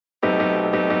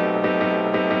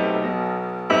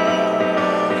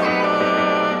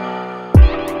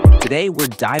Today, we're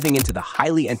diving into the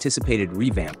highly anticipated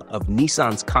revamp of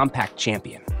Nissan's compact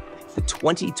champion, the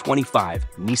 2025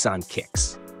 Nissan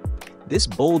Kicks. This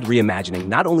bold reimagining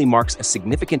not only marks a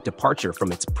significant departure from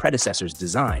its predecessor's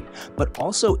design, but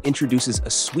also introduces a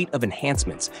suite of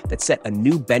enhancements that set a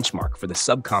new benchmark for the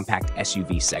subcompact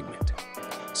SUV segment.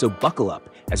 So buckle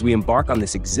up as we embark on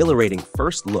this exhilarating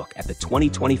first look at the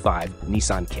 2025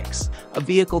 Nissan Kicks, a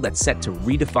vehicle that's set to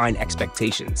redefine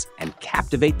expectations and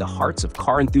captivate the hearts of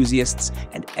car enthusiasts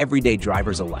and everyday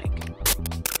drivers alike.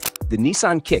 The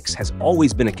Nissan Kicks has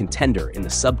always been a contender in the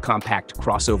subcompact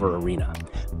crossover arena,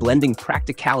 blending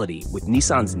practicality with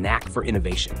Nissan's knack for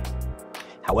innovation.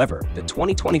 However, the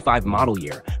 2025 model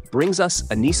year brings us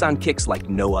a Nissan Kicks like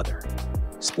no other.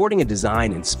 Sporting a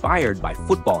design inspired by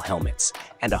football helmets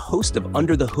and a host of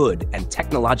under-the-hood and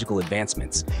technological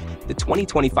advancements, the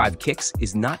 2025 Kicks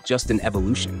is not just an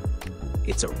evolution,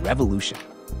 it's a revolution.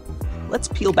 Let's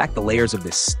peel back the layers of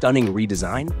this stunning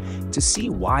redesign to see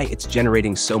why it's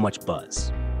generating so much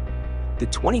buzz. The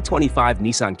 2025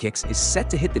 Nissan Kicks is set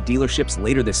to hit the dealerships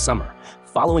later this summer,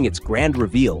 following its grand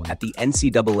reveal at the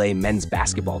NCAA men's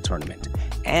basketball tournament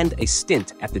and a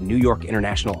stint at the New York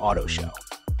International Auto Show.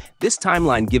 This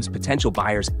timeline gives potential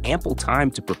buyers ample time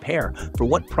to prepare for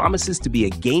what promises to be a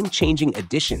game-changing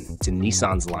addition to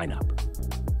Nissan's lineup.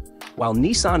 While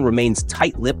Nissan remains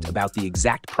tight-lipped about the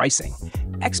exact pricing,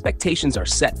 expectations are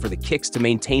set for the Kicks to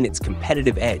maintain its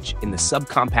competitive edge in the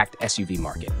subcompact SUV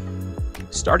market.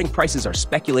 Starting prices are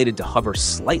speculated to hover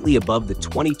slightly above the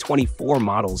 2024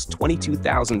 model's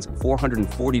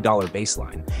 $22,440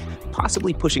 baseline,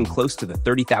 possibly pushing close to the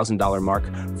 $30,000 mark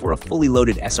for a fully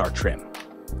loaded SR trim.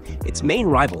 Its main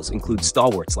rivals include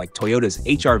stalwarts like Toyota's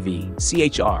HR-V,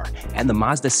 CHR, and the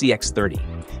Mazda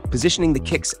CX-30, positioning the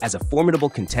Kicks as a formidable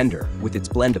contender with its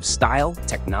blend of style,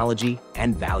 technology,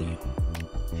 and value.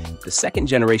 The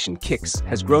second-generation Kicks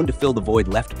has grown to fill the void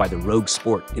left by the Rogue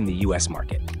Sport in the US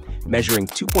market, measuring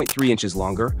 2.3 inches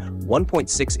longer,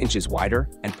 1.6 inches wider,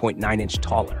 and 0.9 inch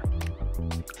taller.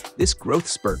 This growth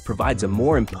spurt provides a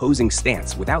more imposing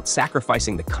stance without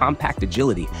sacrificing the compact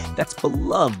agility that's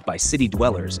beloved by city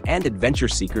dwellers and adventure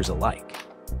seekers alike.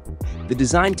 The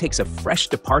design takes a fresh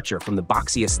departure from the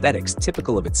boxy aesthetics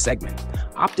typical of its segment,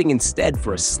 opting instead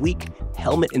for a sleek,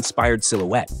 helmet-inspired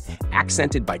silhouette,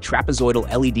 accented by trapezoidal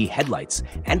LED headlights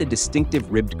and a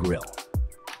distinctive ribbed grille.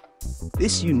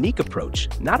 This unique approach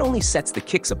not only sets the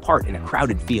Kicks apart in a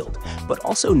crowded field, but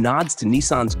also nods to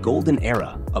Nissan's golden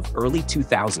era of early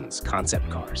 2000s concept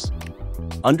cars.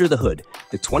 Under the hood,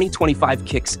 the 2025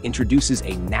 Kicks introduces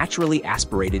a naturally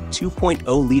aspirated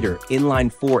 2.0-liter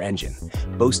inline-4 engine,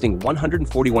 boasting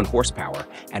 141 horsepower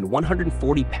and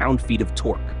 140 pound-feet of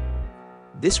torque.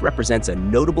 This represents a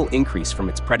notable increase from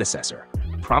its predecessor,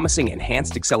 promising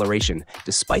enhanced acceleration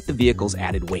despite the vehicle's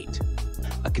added weight.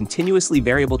 A continuously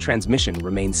variable transmission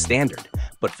remains standard,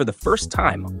 but for the first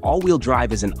time, all-wheel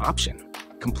drive is an option,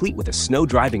 complete with a snow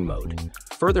driving mode,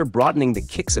 further broadening the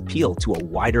Kicks' appeal to a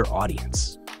wider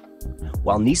audience.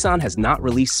 While Nissan has not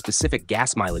released specific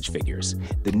gas mileage figures,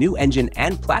 the new engine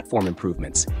and platform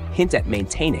improvements hint at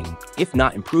maintaining, if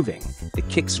not improving, the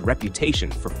Kicks' reputation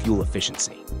for fuel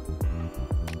efficiency.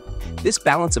 This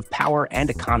balance of power and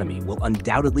economy will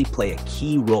undoubtedly play a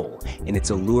key role in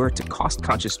its allure to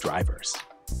cost-conscious drivers.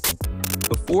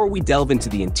 Before we delve into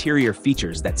the interior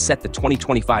features that set the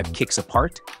 2025 Kicks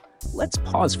apart, let's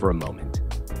pause for a moment.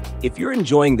 If you're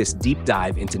enjoying this deep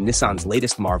dive into Nissan's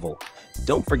latest marvel,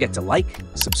 don't forget to like,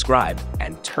 subscribe,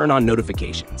 and turn on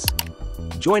notifications.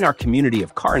 Join our community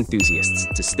of car enthusiasts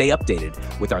to stay updated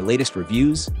with our latest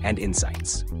reviews and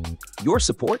insights. Your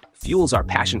support fuels our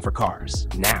passion for cars.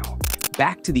 Now,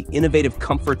 back to the innovative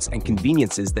comforts and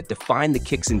conveniences that define the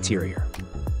Kicks interior.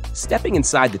 Stepping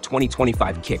inside the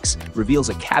 2025 Kicks reveals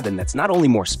a cabin that's not only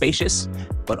more spacious,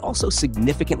 but also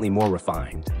significantly more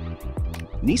refined.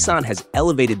 Nissan has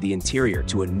elevated the interior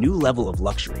to a new level of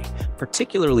luxury,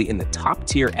 particularly in the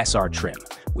top-tier SR trim,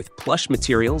 with plush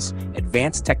materials,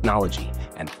 advanced technology,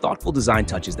 and thoughtful design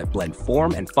touches that blend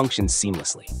form and function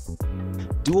seamlessly.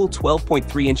 Dual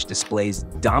 12.3-inch displays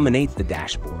dominate the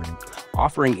dashboard,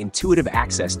 offering intuitive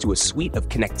access to a suite of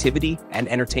connectivity and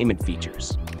entertainment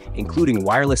features, including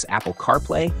wireless Apple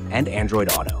CarPlay and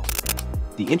Android Auto.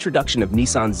 The introduction of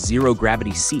Nissan's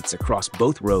zero-gravity seats across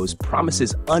both rows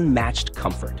promises unmatched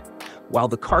comfort, while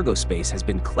the cargo space has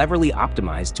been cleverly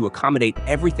optimized to accommodate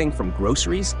everything from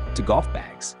groceries to golf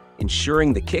bags,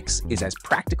 ensuring the Kicks is as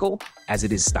practical as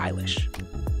it is stylish.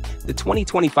 The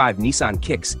 2025 Nissan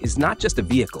Kicks is not just a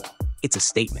vehicle, it's a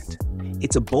statement.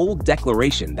 It's a bold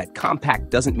declaration that compact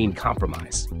doesn't mean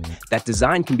compromise, that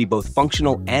design can be both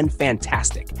functional and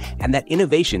fantastic, and that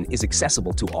innovation is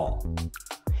accessible to all.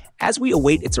 As we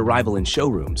await its arrival in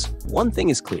showrooms, one thing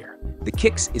is clear. The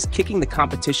Kicks is kicking the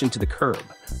competition to the curb,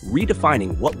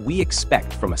 redefining what we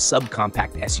expect from a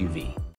subcompact SUV.